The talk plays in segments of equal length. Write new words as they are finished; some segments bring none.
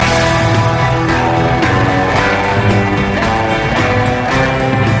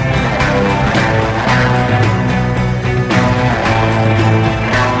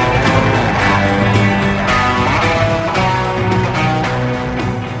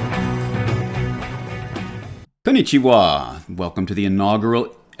Konnichiwa! Welcome to the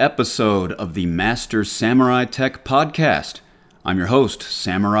inaugural episode of the Master Samurai Tech Podcast. I'm your host,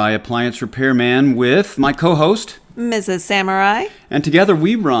 Samurai Appliance Repairman, with my co-host, Mrs. Samurai. And together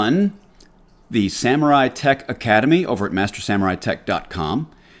we run the Samurai Tech Academy over at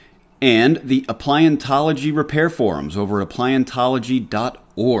MasterSamuraiTech.com and the Appliantology Repair Forums over at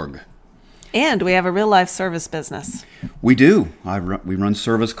Appliantology.org. And we have a real-life service business. We do. We run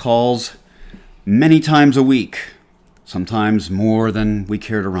service calls many times a week, sometimes more than we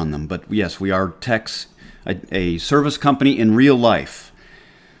care to run them. But yes, we are techs, a service company in real life.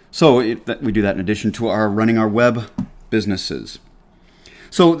 So we do that in addition to running our web businesses.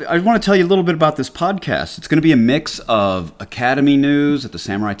 So I want to tell you a little bit about this podcast. It's going to be a mix of Academy news at the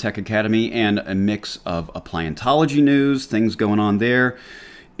Samurai Tech Academy and a mix of appliantology news, things going on there,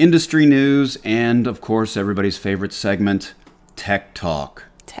 industry news, and of course everybody's favorite segment, Tech Talk.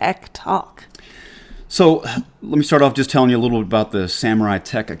 Tech Talk. So let me start off just telling you a little bit about the Samurai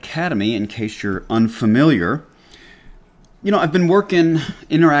Tech Academy in case you're unfamiliar. You know, I've been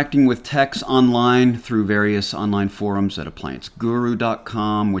interacting with techs online through various online forums at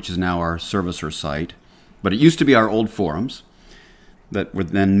ApplianceGuru.com, which is now our servicer site. But it used to be our old forums that were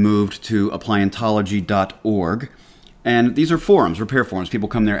then moved to Appliantology.org. And these are forums, repair forums. People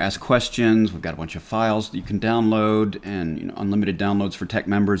come there, ask questions. We've got a bunch of files that you can download and unlimited downloads for tech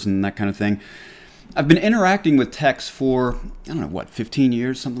members and that kind of thing. I've been interacting with techs for, 15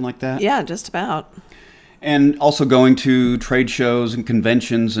 years, something like that? Yeah, just about. And also going to trade shows and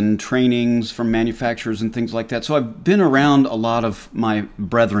conventions and trainings from manufacturers and things like that. So I've been around a lot of my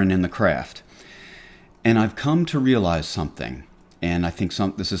brethren in the craft. And I've come to realize something. And I think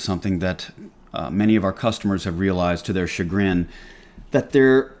this is something that many of our customers have realized to their chagrin, that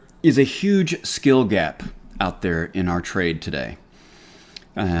there is a huge skill gap out there in our trade today.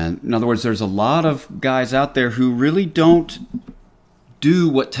 In other words, there's a lot of guys out there who really don't do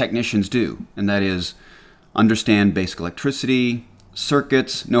what technicians do, and that is understand basic electricity,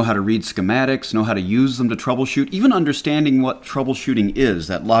 circuits, know how to read schematics, know how to use them to troubleshoot, even understanding what troubleshooting is,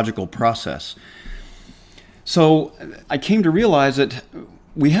 that logical process. So I came to realize that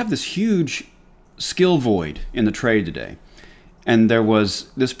we have this huge skill void in the trade today, and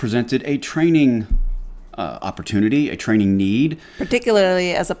this presented a training opportunity, a training need.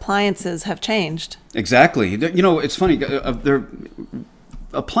 Particularly as appliances have changed. Exactly. You know, it's funny.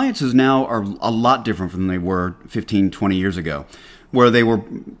 Appliances now are a lot different from they were 15, 20 years ago, where they were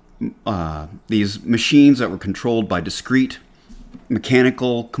these machines that were controlled by discrete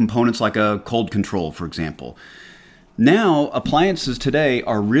mechanical components like a cold control, for example. Now, appliances today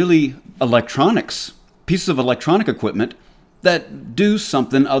are really electronics, pieces of electronic equipment that do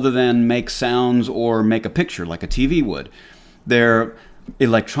something other than make sounds or make a picture like a TV would. They're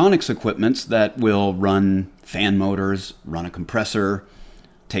electronics equipments that will run fan motors, run a compressor,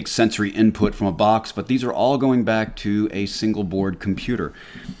 take sensory input from a box, but these are all going back to a single board computer.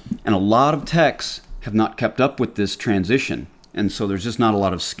 And a lot of techs have not kept up with this transition. And so there's just not a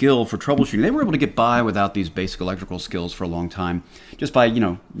lot of skill for troubleshooting. They were able to get by without these basic electrical skills for a long time, just by,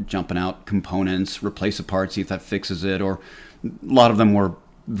 jumping out components, replace a part, see if that fixes it, or a lot of them were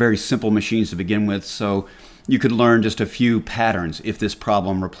very simple machines to begin with, so you could learn just a few patterns if this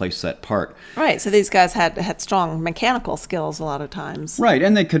problem replaced that part. Right, so these guys had strong mechanical skills a lot of times. Right,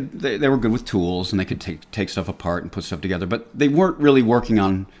 and they were good with tools, and they could take stuff apart and put stuff together, but they weren't really working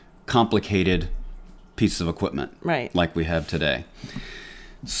on complicated pieces of equipment, right, like we have today.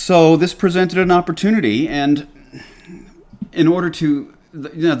 So this presented an opportunity, and in order to,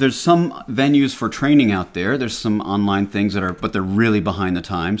 there's some venues for training out there. There's some online things but they're really behind the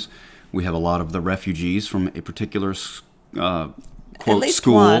times. We have a lot of the refugees from a particular quote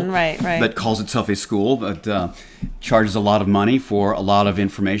school, one. Right. that calls itself a school, but charges a lot of money for a lot of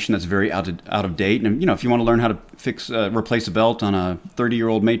information that's very out of date. And if you want to learn how to replace a belt on a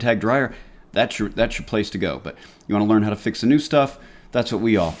 30-year-old Maytag dryer, that's your place to go. But you want to learn how to fix the new stuff, that's what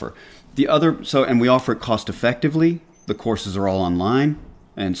we offer. And we offer it cost effectively. The courses are all online,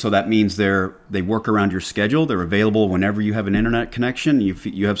 and so that means they work around your schedule. They're available whenever you have an internet connection.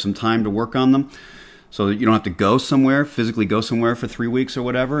 You have some time to work on them, so that you don't have to physically go somewhere for 3 weeks or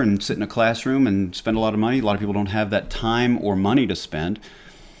whatever and sit in a classroom and spend a lot of money. A lot of people don't have that time or money to spend.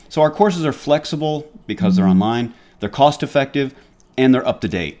 So our courses are flexible because they're online, they're cost effective, and they're up to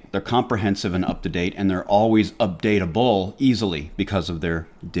date. They're comprehensive and up to date, and they're always updatable easily because of their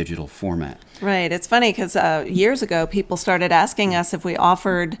digital format. Right. It's funny because years ago, people started asking us if we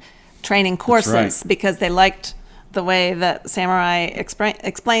offered training courses because they liked the way that Samurai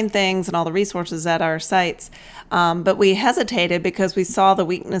explained things and all the resources at our sites. But we hesitated because we saw the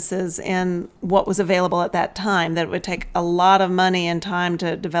weaknesses in what was available at that time, that it would take a lot of money and time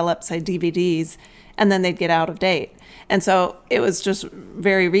to develop, say, DVDs, and then they'd get out of date. And so it was just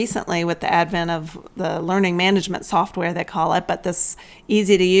very recently with the advent of the learning management software, they call it, but this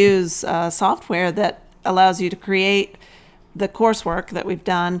easy to use software that allows you to create the coursework that we've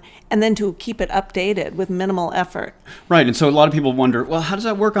done and then to keep it updated with minimal effort. Right, and so a lot of people wonder, well, how does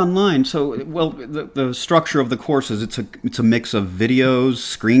that work online? So, well, the structure of the courses, it's a mix of videos,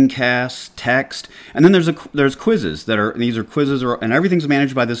 screencasts, text, and then there's quizzes and everything's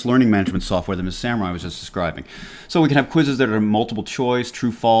managed by this learning management software that Ms. Samurai was just describing. So we can have quizzes that are multiple choice,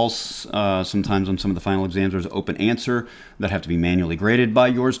 true, false. Sometimes on some of the final exams there's open answer that have to be manually graded by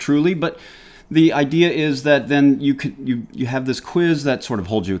yours truly, but the idea is that then you have this quiz that sort of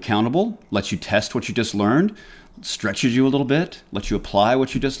holds you accountable, lets you test what you just learned, stretches you a little bit, lets you apply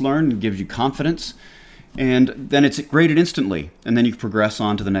what you just learned, and gives you confidence. And then it's graded instantly, and then you progress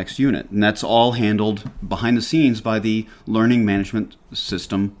on to the next unit. And that's all handled behind the scenes by the learning management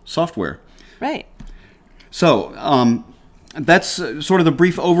system software. Right. So that's sort of the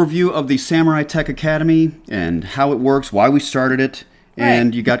brief overview of the Samurai Tech Academy and how it works, why we started it. And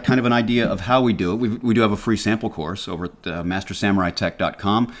Right. you got kind of an idea of how we do it. We do have a free sample course over at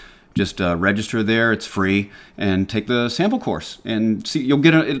mastersamuraitech.com. Just register there; it's free, and take the sample course. And see, you'll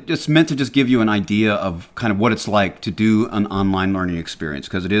get it's meant to just give you an idea of kind of what it's like to do an online learning experience,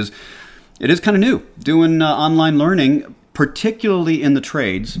 because it is kind of new. Doing online learning, particularly in the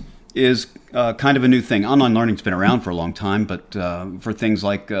trades, is kind of a new thing. Online learning's been around for a long time, but for things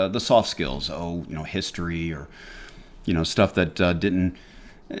like the soft skills, history or stuff that didn't,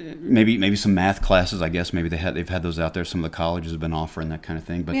 maybe some math classes, I guess, maybe they've had those out there. Some of the colleges have been offering that kind of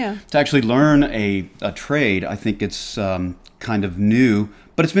thing. But Yeah. to actually learn a trade, I think it's kind of new,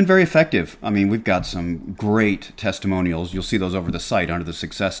 but it's been very effective. I mean, we've got some great testimonials. You'll see those over the site under the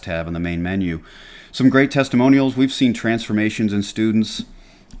Success tab in the main menu. Some great testimonials. We've seen transformations in students,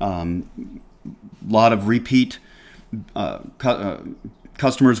 a lot of repeat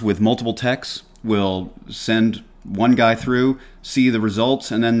customers with multiple techs will send one guy through, see the results,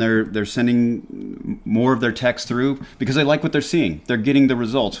 and then they're sending more of their techs through because they like what they're seeing. They're getting the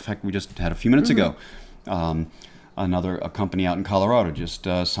results. In fact, we just had a few minutes ago, a company out in Colorado just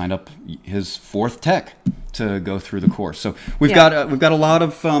signed up his fourth tech to go through the course. So we've got a lot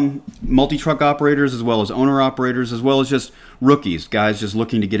of multi-truck operators, as well as owner operators, as well as just rookies, guys just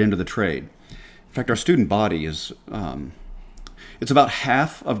looking to get into the trade. In fact, our student body is it's about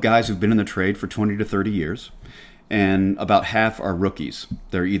half of guys who've been in the trade for 20 to 30 years. And about half are rookies.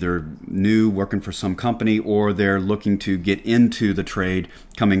 They're either new, working for some company, or they're looking to get into the trade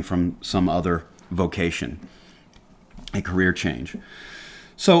coming from some other vocation, a career change.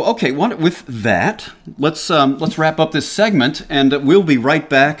 So, okay, with that, let's wrap up this segment, and we'll be right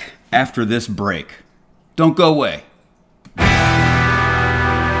back after this break. Don't go away.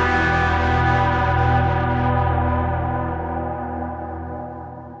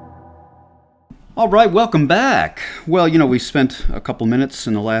 All right, welcome back. Well, we spent a couple minutes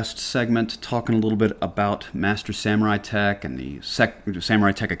in the last segment talking a little bit about Master Samurai Tech and the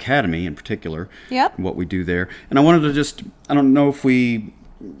Samurai Tech Academy in particular. Yep. And what we do there. And I wanted to I don't know if we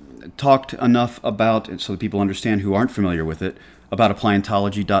talked enough about it so that people understand who aren't familiar with it, about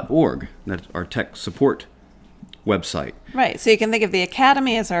appliantology.org. That's our tech support website. Right. So you can think of the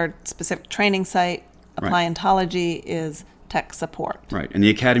Academy as our specific training site. Right. Appliantology is tech support. Right. And the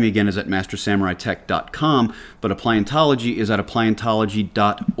Academy, again, is at mastersamuraitech.com, but Appliantology is at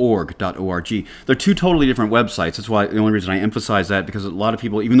appliantology.org. They're two totally different websites. That's why the only reason I emphasize that, because a lot of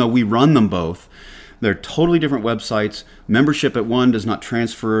people, even though we run them both, they're totally different websites. Membership at one does not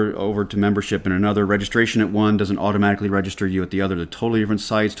transfer over to membership in another. Registration at one doesn't automatically register you at the other. They're totally different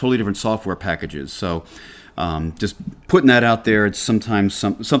sites, totally different software packages. So just putting that out there, it's sometimes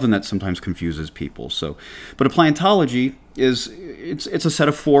something that sometimes confuses people. So, but Appliantology it's a set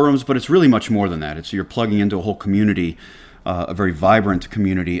of forums, but it's really much more than that. You're plugging into a whole community, a very vibrant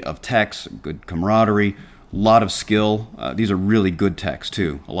community of techs, good camaraderie, a lot of skill. These are really good techs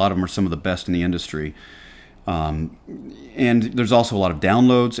too. A lot of them are some of the best in the industry. And there's also a lot of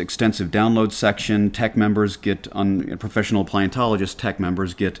downloads, extensive download section. Tech members get, professional appliantologists, tech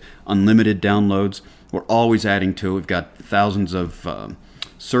members get unlimited downloads. We're always adding to it. We've got thousands of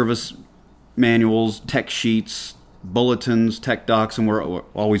service manuals, tech sheets, bulletins, tech docs, and we're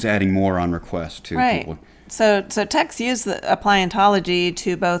always adding more on request to Right. people. So techs use the Appliantology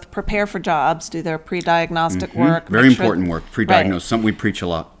to both prepare for jobs, do their pre-diagnostic work. Very make sure- important work, pre-diagnose, something we preach a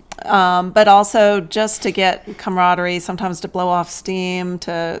lot. but also just to get camaraderie, sometimes to blow off steam,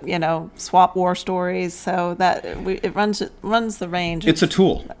 to swap war stories. So that it runs the range. It's a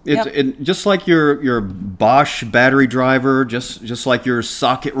tool. Yep. Just like your Bosch battery driver, just like your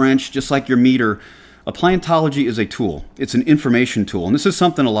socket wrench, just like your meter. Appliantology is a tool. It's an information tool. And this is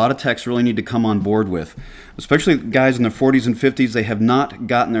something a lot of techs really need to come on board with, especially guys in their 40s and 50s. They have not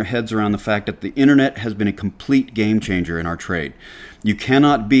gotten their heads around the fact that the internet has been a complete game changer in our trade. You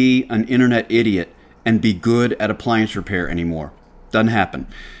cannot be an internet idiot and be good at appliance repair anymore. Doesn't happen.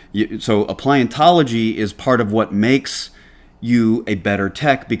 So appliantology is part of what makes you a better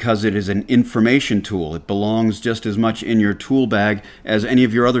tech, because it is an information tool. It belongs just as much in your tool bag as any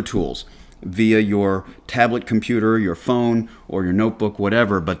of your other tools, via your tablet computer, your phone, or your notebook,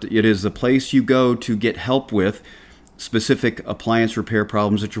 whatever. But it is the place you go to get help with specific appliance repair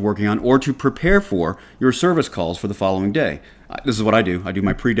problems that you're working on, or to prepare for your service calls for the following day. This is what I do. I do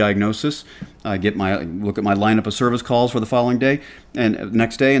my pre-diagnosis. I look at my lineup of service calls for the following day and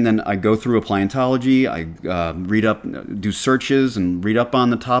next day, and then I go through appliantology. I read up, do searches, and read up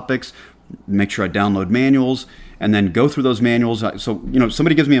on the topics. Make sure I download manuals, and then go through those manuals. So,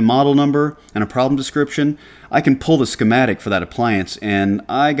 somebody gives me a model number and a problem description, I can pull the schematic for that appliance, and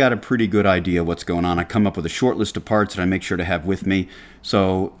I got a pretty good idea what's going on. I come up with a short list of parts that I make sure to have with me.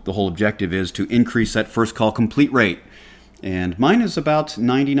 So the whole objective is to increase that first call complete rate. And mine is about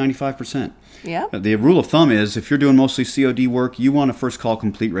 90-95%. Yeah. The rule of thumb is, if you're doing mostly COD work, you want a first call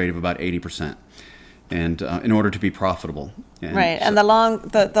complete rate of about 80%. And in order to be profitable. Right, and the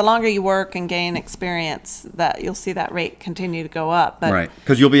longer you work and gain experience, that you'll see that rate continue to go up. But right,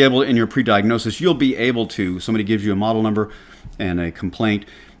 because you'll be able, in your pre-diagnosis, somebody gives you a model number and a complaint,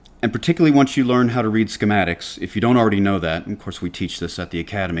 and particularly once you learn how to read schematics, if you don't already know that, and of course we teach this at the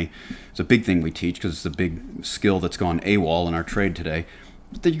Academy, it's a big thing we teach because it's a big skill that's gone AWOL in our trade today,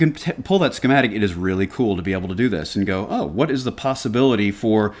 that you can pull that schematic. It is really cool to be able to do this and go, oh, what is the possibility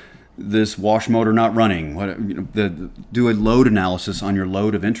for this wash motor not running? Do a load analysis on your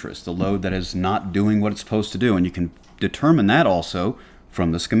load of interest, the load that is not doing what it's supposed to do, and you can determine that also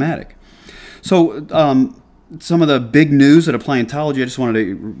from the schematic. So some of the big news at Appliantology, I just wanted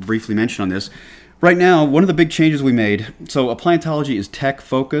to briefly mention on this. Right now, one of the big changes we made, so Appliantology is tech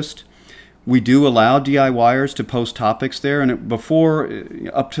focused. We do allow DIYers to post topics there, and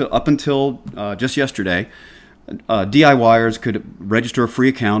up until just yesterday, DIYers could register a free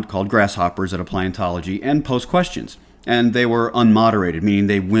account called Grasshoppers at Appliantology and post questions, and they were unmoderated, meaning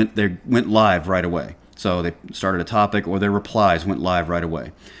they went live right away. So they started a topic, or their replies went live right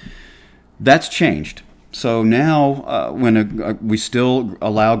away. That's changed. So now, we still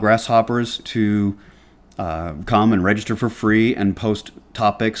allow Grasshoppers to come and register for free and post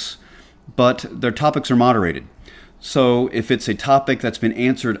topics, but their topics are moderated. So if it's a topic that's been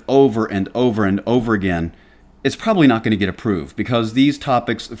answered over and over and over again, it's probably not going to get approved, because these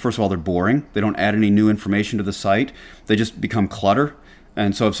topics, first of all, they're boring. They don't add any new information to the site. They just become clutter.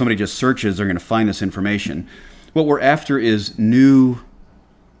 And so if somebody just searches, they're going to find this information. What we're after is new,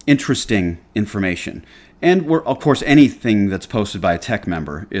 interesting information. And of course, anything that's posted by a tech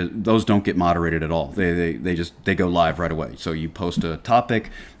member, those don't get moderated at all. They go live right away. So you post a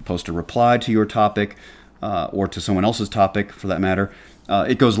topic, post a reply to your topic, or to someone else's topic for that matter.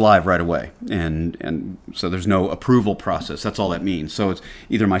 It goes live right away, and so there's no approval process. That's all that means. So it's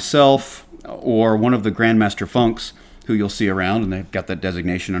either myself or one of the Grandmaster Funks, who you'll see around, and they've got that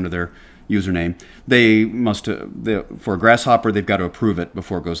designation under their username. They must, for a Grasshopper, they've got to approve it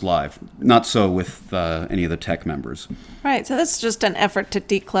before it goes live. Not so with any of the tech members. Right. So this is just an effort to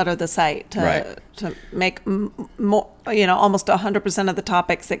declutter the site, Right. to make more, almost 100% of the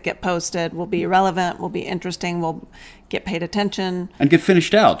topics that get posted will be relevant, will be interesting, will get paid attention. And get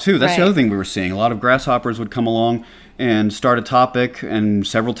finished out, too. That's the Right. other thing we were seeing. A lot of Grasshoppers would come along and start a topic, and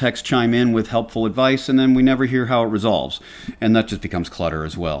several techs chime in with helpful advice, and then we never hear how it resolves. And that just becomes clutter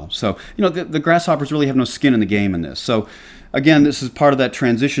as well. So, the Grasshoppers really have no skin in the game in this. So, again, this is part of that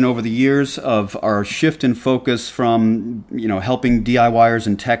transition over the years of our shift in focus from, helping DIYers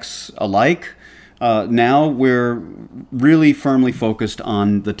and techs alike. Now we're really firmly focused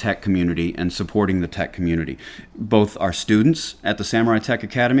on the tech community and supporting the tech community. Both our students at the Samurai Tech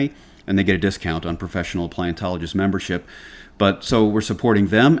Academy, and they get a discount on professional appliantologist membership. But so we're supporting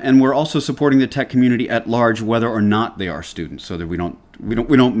them, and we're also supporting the tech community at large, whether or not they are students, so that we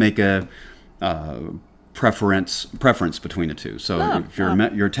don't make a preference between the two. So if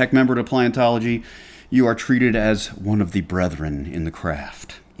you're a tech member at Appliantology, you are treated as one of the brethren in the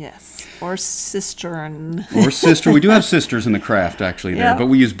craft. Yes. Or sister. Or sister. We do have sisters in the craft, actually, there, Yeah. but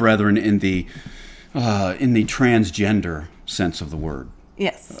we use brethren in the transgender sense of the word.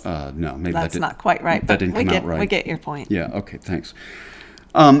 Yes. No, maybe That's that not quite right. That but didn't we come get, out right. We get your point. Yeah, okay, thanks.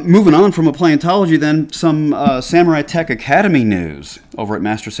 Moving on from Appliantology, then, some Samurai Tech Academy news over at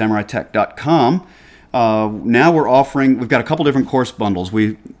mastersamuraitech.com. Now we've got a couple different course bundles.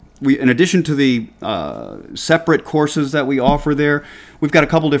 We in addition to the separate courses that we offer there, we've got a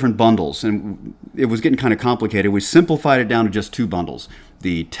couple different bundles, and it was getting kind of complicated. We simplified it down to just two bundles: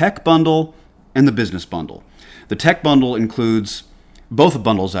 the Tech Bundle and the Business Bundle. The Tech Bundle includes, both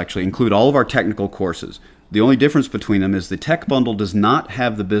bundles actually include all of our technical courses. The only difference between them is the Tech Bundle does not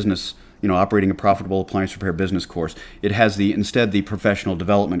have the business, operating a profitable appliance repair business course. It has instead the professional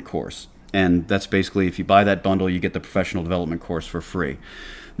development course. And that's basically, if you buy that bundle, you get the professional development course for free.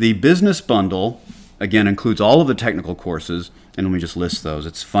 The Business Bundle, again, includes all of the technical courses, and let me just list those.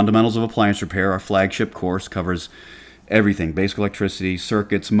 It's Fundamentals of Appliance Repair, our flagship course, covers everything: basic electricity,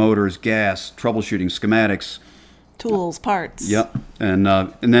 circuits, motors, gas, troubleshooting, schematics. Tools, parts. Yep, and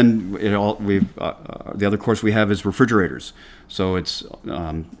then the other course we have is refrigerators. So it's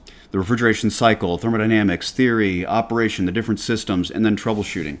the refrigeration cycle, thermodynamics, theory, operation, the different systems, and then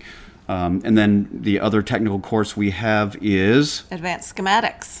troubleshooting. And then the other technical course we have is Advanced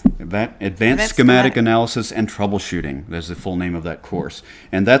Schematics. Advanced Schematic Analysis and Troubleshooting. That's the full name of that course.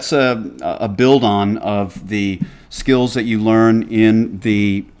 And that's a build-on of the skills that you learn in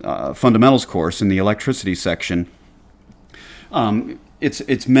the fundamentals course in the electricity section.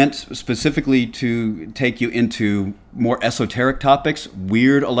 It's meant specifically to take you into more esoteric topics,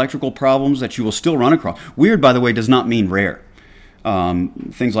 weird electrical problems that you will still run across. Weird, by the way, does not mean rare.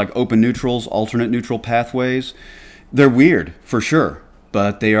 Things like open neutrals, alternate neutral pathways, they're weird for sure,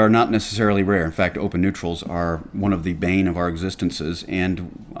 but they are not necessarily rare. In fact, open neutrals are one of the bane of our existences.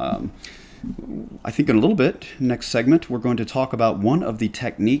 And I think in a little bit, next segment, we're going to talk about one of the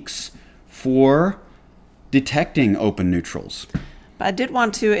techniques for detecting open neutrals. But I did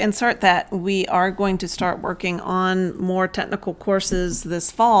want to insert that we are going to start working on more technical courses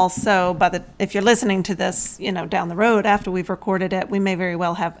this fall. So if you're listening to this, down the road after we've recorded it, we may very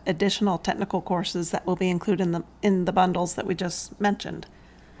well have additional technical courses that will be included in the bundles that we just mentioned.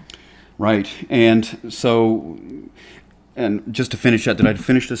 Right. And so, and just to finish that, did I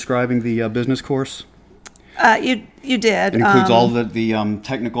finish describing the business course? You did. It includes all the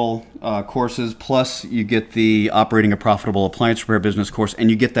technical courses, plus you get the operating a profitable appliance repair business course,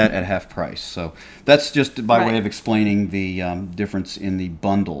 and you get that at half price. So that's just by way of explaining the difference in the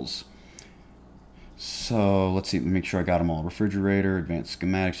bundles. So let's see, make sure I got them all. Refrigerator, advanced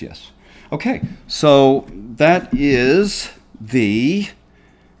schematics, yes. Okay, so that is the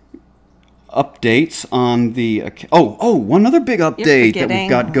updates on the one other big update that we've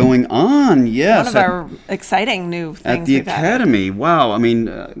got going on. Yes, one of our exciting new things at the Academy. Wow, I mean,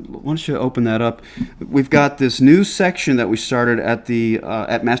 why don't you open that up? We've got this new section that we started at the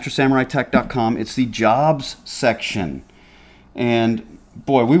at mastersamuraitech.com. It's the jobs section, and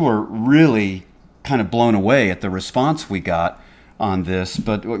boy, we were really kind of blown away at the response we got on this.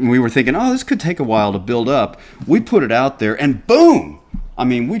 But we were thinking, this could take a while to build up. We put it out there, and boom! I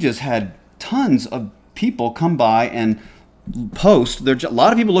mean, we just had tons of people come by and post. There's a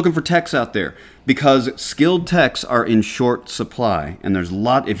lot of people looking for techs out there because skilled techs are in short supply. And there's a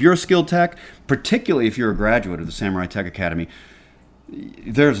lot, if you're a skilled tech, particularly if you're a graduate of the Samurai Tech Academy,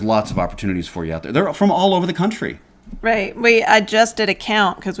 there's lots of opportunities for you out there. They're from all over the country. Right. I just did a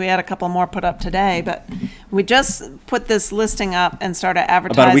count because we had a couple more put up today, but we just put this listing up and started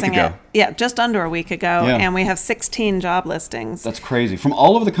advertising about a week ago. it. Yeah, just under a week ago, and we have 16 job listings. That's crazy. From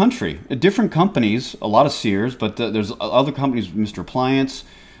all over the country. Different companies, a lot of Sears, but there's other companies, Mr. Appliance,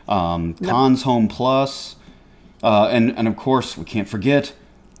 Cons Home Plus, and of course, we can't forget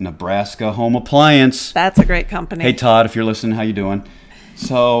Nebraska Home Appliance. That's a great company. Hey, Todd, if you're listening, how you doing?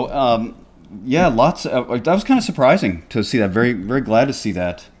 So, yeah, lots. That was kind of surprising to see that. Very, very glad to see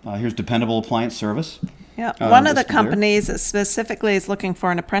that. Here's Dependable Appliance Service. Yeah, one of the companies specifically is looking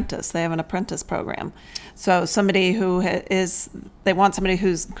for an apprentice. They have an apprentice program. So somebody who they want somebody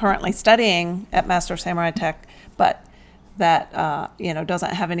who's currently studying at Master Samurai Tech, but that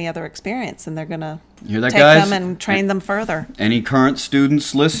doesn't have any other experience, and they're going to take them and train them further. Any current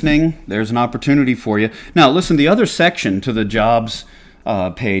students listening, there's an opportunity for you. Now, listen, the other section to the jobs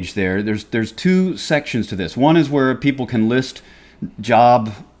page there's two sections to this. One is where people can list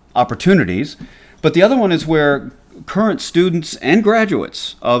job opportunities, but the other one is where current students and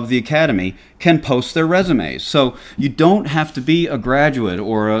graduates of the Academy can post their resumes. So you don't have to be a graduate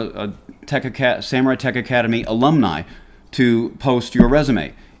or a Samurai Tech Academy alumni to post your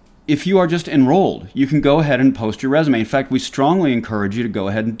resume. if you are just enrolled, you can go ahead and post your resume. In fact, we strongly encourage you to go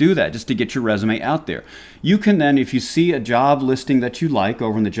ahead and do that just to get your resume out there. You can then, if you see a job listing that you like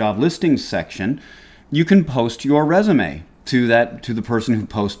over in the job listings section, you can post your resume to the person who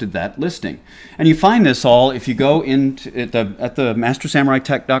posted that listing. And you find this all if you go into at the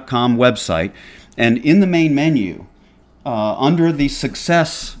MasterSamuraiTech.com website, and in the main menu, under the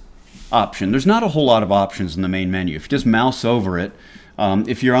success option, there's not a whole lot of options in the main menu. If you just mouse over it,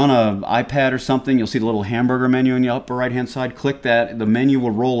 if you're on an iPad or something, you'll see the little hamburger menu in the upper right-hand side. Click that. The menu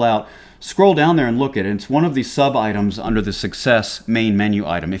will roll out. Scroll down there and look at it. It's one of the sub-items under the Success main menu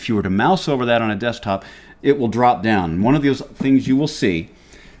item. If you were to mouse over that on a desktop, it will drop down. One of those things you'll see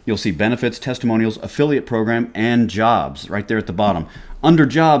benefits, testimonials, affiliate program, and jobs right there at the bottom. Under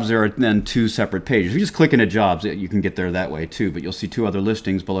jobs, there are then 2 separate pages. If you just click into jobs, you can get there that way too, but you'll see 2 other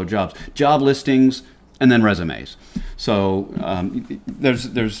listings below jobs. Job listings, and then resumes. So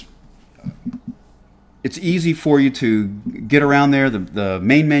it's easy for you to get around there. The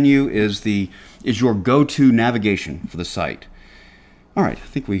main menu is your go-to navigation for the site. All right, I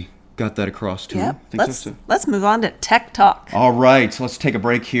think we got that across too. Yep. Let's move on to Tech Talk. All right, so let's take a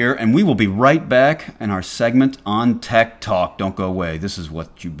break here, and we will be right back in our segment on Tech Talk. Don't go away. This is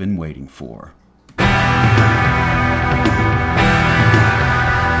what you've been waiting for.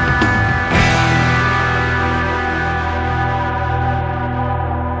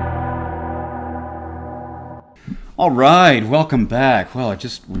 All right, welcome back. Well,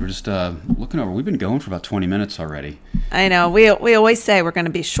 we were just looking over. We've been going for about 20 minutes already. I know. We always say we're going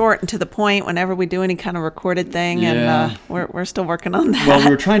to be short and to the point whenever we do any kind of recorded thing, and we're still working on that. Well,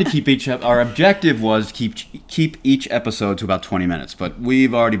 we were trying to keep our objective was keep each episode to about 20 minutes, but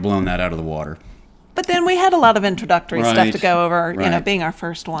we've already blown that out of the water. But then we had a lot of introductory stuff to go over, being our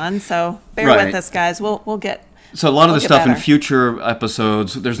first one. So bear with us, guys. We'll get. So a lot of the stuff in future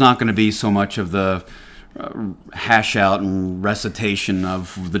episodes, there's not going to be so much of the hash out and recitation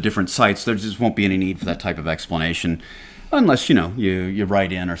of the different sites. There just won't be any need for that type of explanation unless you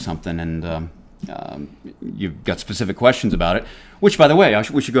write in or something and you've got specific questions about it, which, by the way,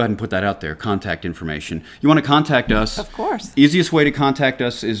 we should go ahead and put that out there. Contact information. You want to contact us? Of course. Easiest way to contact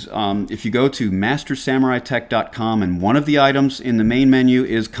us is if you go to MasterSamuraiTech.com, and one of the items in the main menu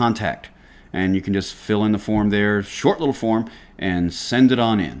is contact, and you can just fill in the form there, short little form, and send it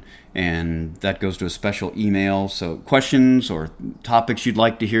on in. And that goes to a special email. So questions or topics you'd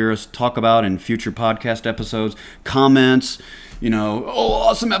like to hear us talk about in future podcast episodes, comments,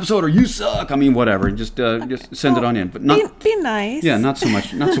 awesome episode, or you suck. I mean, whatever. Just send it on in. But not be nice. Yeah, not so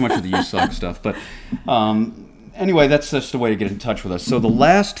much of the you suck stuff. But anyway, that's just a way to get in touch with us. So the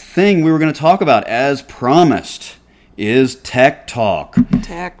last thing we were going to talk about, as promised, is Tech Talk.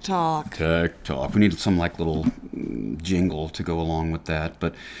 Tech Talk. Tech Talk. We need some little jingle to go along with that.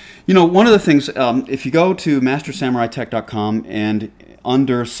 But one of the things, if you go to MasterSamuraiTech.com and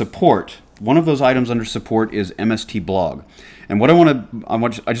under support, one of those items under support is MST Blog. And what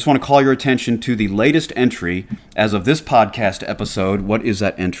I just want to call your attention to the latest entry as of this podcast episode. What is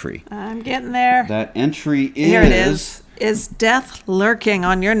that entry? I'm getting there. That entry is... Here it is. Is death lurking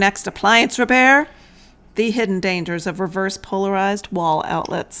on your next appliance repair? The hidden dangers of reverse polarized wall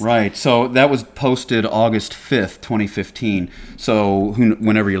outlets. Right. So that was posted August 5th, 2015. So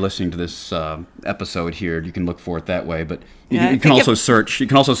whenever you're listening to this episode here, you can look for it that way. But you can also search. You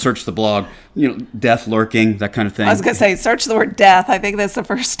can also search the blog. Death lurking, that kind of thing. I was going to say, search the word death. I think that's the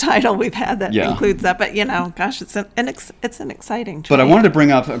first title we've had that includes that. But gosh, it's an exciting trade. But I wanted to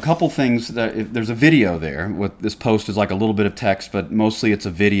bring up a couple things. There's a video there. What this post is like a little bit of text, but mostly it's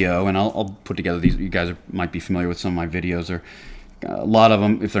a video. And I'll put together these. You guys might be familiar with some of my videos. Or a lot of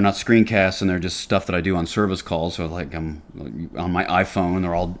them, if they're not screencasts and they're just stuff that I do on service calls, or I'm on my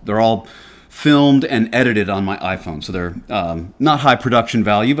iPhone. They're all filmed and edited on my iPhone, so they're not high production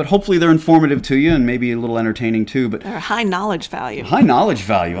value, but hopefully they're informative to you and maybe a little entertaining too. But they're high knowledge value. High knowledge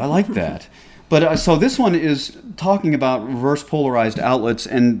value, I like that. But so this one is talking about reverse polarized outlets,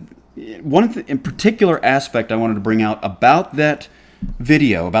 and one in particular aspect I wanted to bring out about that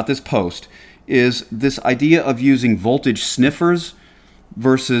video, about this post, is this idea of using voltage sniffers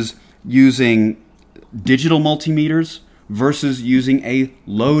versus using digital multimeters versus using a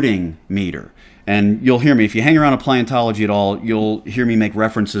loading meter. And you'll hear me, if you hang around appliantology at all, you'll hear me make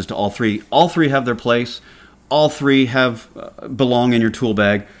references to all three. All three have their place. All three belong in your tool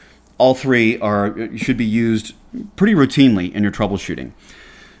bag. All three should be used pretty routinely in your troubleshooting.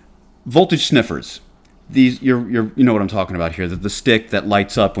 Voltage sniffers. These, you know what I'm talking about here. The stick that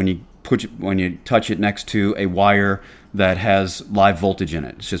lights up when you touch it next to a wire that has live voltage in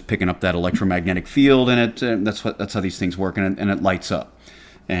it. It's just picking up that electromagnetic field in it. And that's how these things work, and it lights up.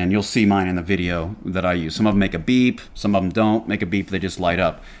 And you'll see mine in the video that I use. Some of them make a beep, some of them don't make a beep, they just light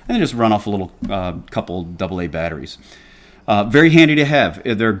up. And they just run off a little couple AA batteries. Very handy to have.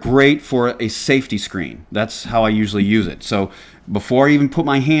 They're great for a safety screen. That's how I usually use it. So before I even put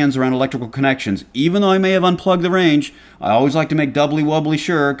my hands around electrical connections, even though I may have unplugged the range, I always like to make doubly wobbly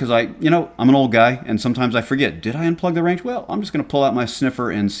sure, because I'm an old guy and sometimes I forget, did I unplug the range? Well, I'm just going to pull out my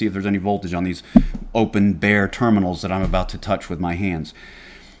sniffer and see if there's any voltage on these open, bare terminals that I'm about to touch with my hands.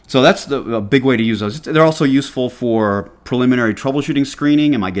 So that's a big way to use those. They're also useful for preliminary troubleshooting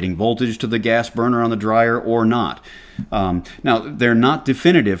screening. Am I getting voltage to the gas burner on the dryer or not? Now, they're not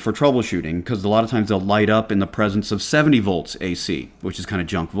definitive for troubleshooting, because a lot of times they'll light up in the presence of 70 volts AC, which is kind of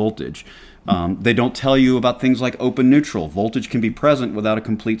junk voltage. They don't tell you about things like open neutral. Voltage can be present without a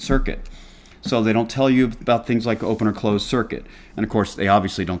complete circuit. So they don't tell you about things like open or closed circuit. And of course, they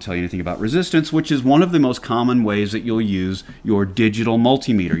obviously don't tell you anything about resistance, which is one of the most common ways that you'll use your digital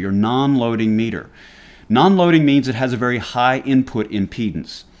multimeter, your non-loading meter. Non-loading means it has a very high input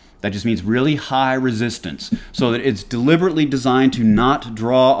impedance. That just means really high resistance, so that it's deliberately designed to not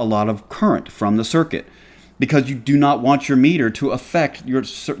draw a lot of current from the circuit, because you do not want your meter to affect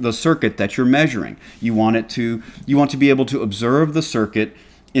the circuit that you're measuring. You want to be able to observe the circuit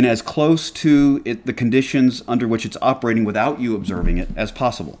in as close to the conditions under which it's operating without you observing it as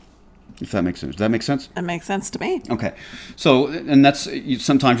possible. If that makes sense. Does that make sense? That makes sense to me. Okay. So, and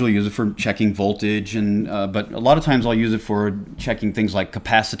sometimes you'll use it for checking voltage, but a lot of times I'll use it for checking things like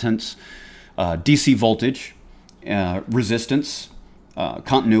capacitance, DC voltage, resistance,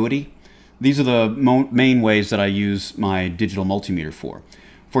 continuity. These are the main ways that I use my digital multimeter for.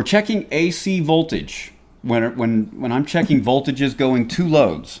 For checking AC voltage, when I'm checking voltages going to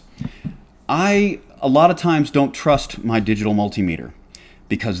loads, I a lot of times don't trust my digital multimeter,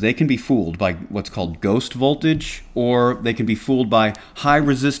 because they can be fooled by what's called ghost voltage, or they can be fooled by high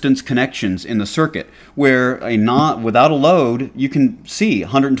resistance connections in the circuit, where without a load, you can see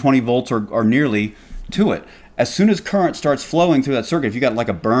 120 volts or nearly to it. As soon as current starts flowing through that circuit, if you got like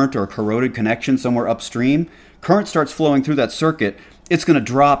a burnt or a corroded connection somewhere upstream, current starts flowing through that circuit, it's going to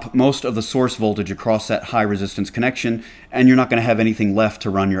drop most of the source voltage across that high resistance connection, and you're not going to have anything left to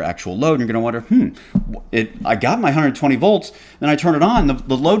run your actual load. And you're going to wonder, I got my 120 volts, then I turn it on,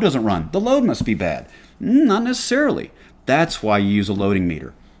 the load doesn't run. The load must be bad. Not necessarily. That's why you use a loading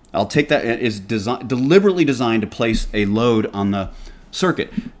meter. I'll take that. It is deliberately designed to place a load on the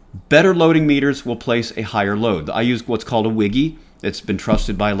circuit. Better loading meters will place a higher load. I use what's called a Wiggy. It's been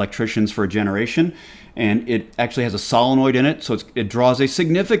trusted by electricians for a generation, and it actually has a solenoid in it, so it draws a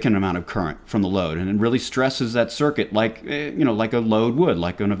significant amount of current from the load, and it really stresses that circuit like a load would,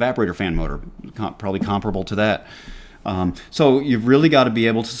 like an evaporator fan motor, probably comparable to that. So you've really got to be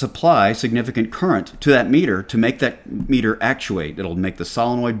able to supply significant current to that meter to make that meter actuate. It'll make the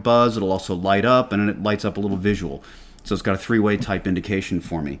solenoid buzz, it'll also light up, and it lights up a little visual. So it's got a three-way type indication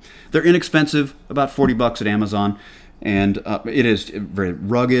for me. They're inexpensive, about $40 at Amazon, and it is very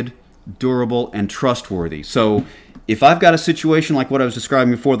rugged, durable, and trustworthy. So if I've got a situation like what I was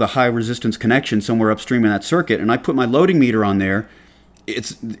describing before, the high resistance connection somewhere upstream in that circuit, and I put my loading meter on there,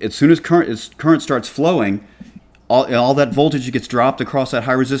 as soon as current starts flowing, all that voltage gets dropped across that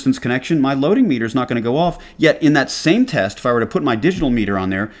high resistance connection, my loading meter is not going to go off. Yet in that same test, if I were to put my digital meter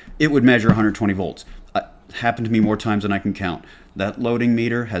on there, it would measure 120 volts. Happened to me more times than I can count. That loading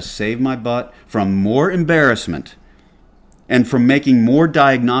meter has saved my butt from more embarrassment and from making more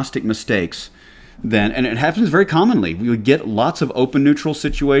diagnostic mistakes and it happens very commonly. We would get lots of open neutral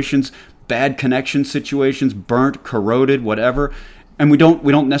situations, bad connection situations, burnt, corroded, whatever, and we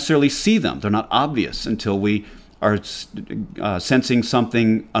don't necessarily see them. They're not obvious until we are sensing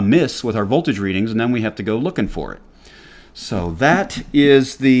something amiss with our voltage readings, and then we have to go looking for it. So that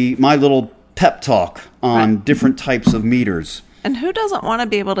is my little pep talk on different types of meters. And who doesn't want to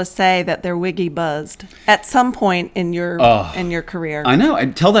be able to say that they're Wiggy buzzed at some point in your career? I know.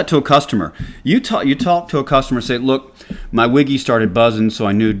 And tell that to a customer. You talk to a customer, say, "Look, my Wiggy started buzzing, so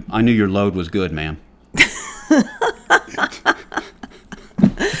I knew your load was good, ma'am."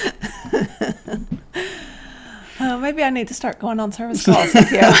 Maybe I need to start going on service calls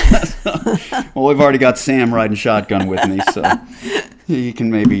with you. Well, we've already got Sam riding shotgun with me, so he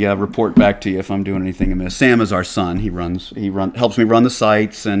can maybe report back to you if I'm doing anything amiss. Sam is our son. He helps me run the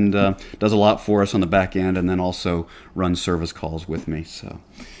sites and does a lot for us on the back end, and then also runs service calls with me. So,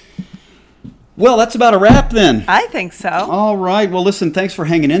 well, that's about a wrap then. I think so. All right. Well, listen, thanks for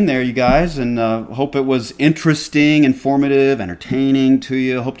hanging in there, you guys, and hope it was interesting, informative, entertaining to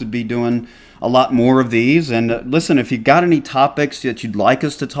you. Hope to be doing a lot more of these. And listen, if you've got any topics that you'd like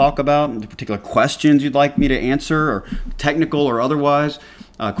us to talk about, particular questions you'd like me to answer, or technical or otherwise,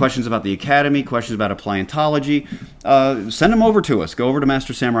 questions about the Academy, questions about appliantology, send them over to us. Go over to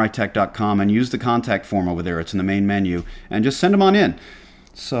mastersamurai.tech.com and use the contact form over there. It's in the main menu. And just send them on in.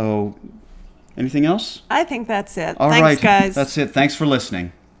 So, anything else? I think that's it. All Thanks, right. guys. That's it. Thanks for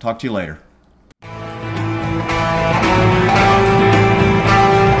listening. Talk to you later.